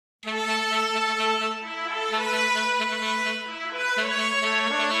I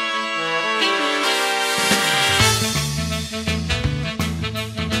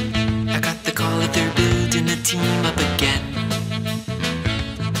got the call that they're building a team up again.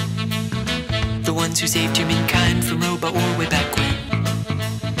 The ones who saved humankind from robot war way back when.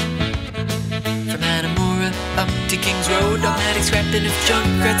 From Hanamura up to King's Road, dogmatic scrapping of junk,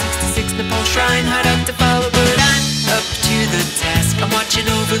 Grad 66, Nepal Shrine, hard out to follow, but I'm up to the task. I'm watching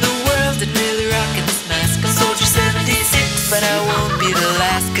over the world and really rocking this mask. I'm Soldier 76, but I won't be the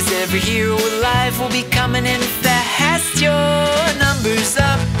last, cause every hero alive will be coming in fast. Your number's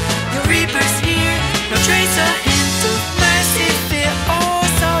up, your reaper's here, no trace or hint of mercy, fear or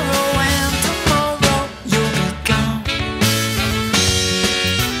sorrow, and tomorrow you'll be gone.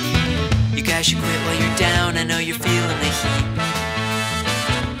 You guys should quit while you're down, I know you're feeling the heat.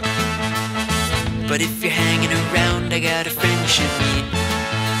 But if you're hanging around, I got a friend you should meet.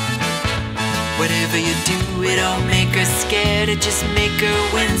 Whatever you do, it all make her scared. It just make her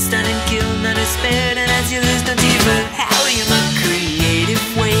win, stun and kill, none are spared. And as you lose, don't even halley my creative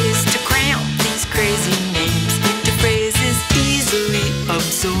ways to cram these crazy names into phrases easily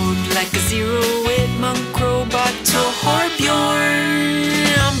absorbed, like a zero-wit monk robot to harp. Your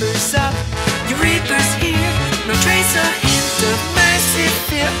number's up, your reaper's here, no trace or hint of mercy,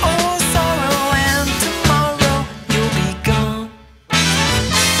 fear or sorrow, and tomorrow you'll be gone.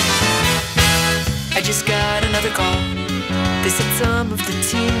 I just got another call. They said some of the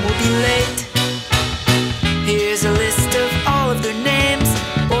team will be late. Here's a list of all of their names,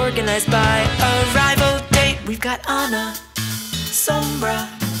 organized by arrival date. We've got Anna, Sombra,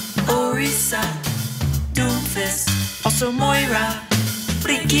 Orisa, Doomfist, also Moira,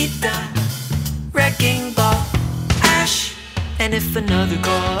 Brigitte, Wrecking Ball, Ash. And if another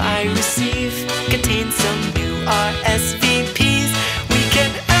call I receive contains some new RSVPs, we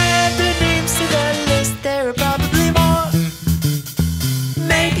can add their names to that list. There are probably more.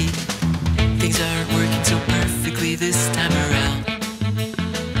 Maybe things aren't working so perfectly this time around.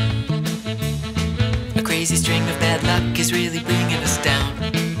 A crazy string of bad luck is really bringing us down.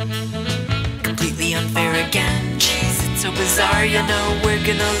 Completely unfair again, jeez, it's so bizarre. You know we're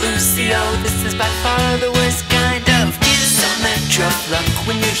gonna lose, see, oh, this is by far the worst kind of kiss on that rough luck.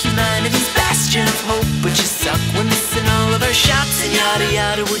 When you're humanity's bastion of hope, but you suck. We're missing all of our shots and yada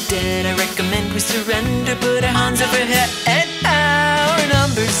yada, we're dead. I recommend we surrender, put our hands over head. Our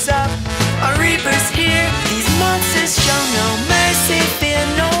number's up, our reaper's here. These monsters show no mercy, fear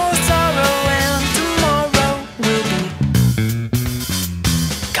no sorrow, and tomorrow will be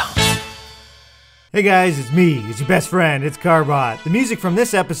gone. Hey guys, it's me, it's your best friend, it's Carbot. The music from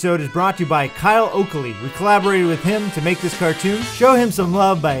this episode is brought to you by Kyle Okaly. We collaborated with him to make this cartoon. Show him some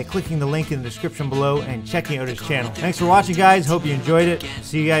love by clicking the link in the description below and checking out his channel. Thanks for watching guys, hope you enjoyed it.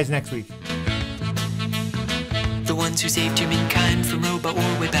 See you guys next week. The ones who saved humankind from robot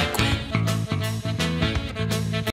war way back when.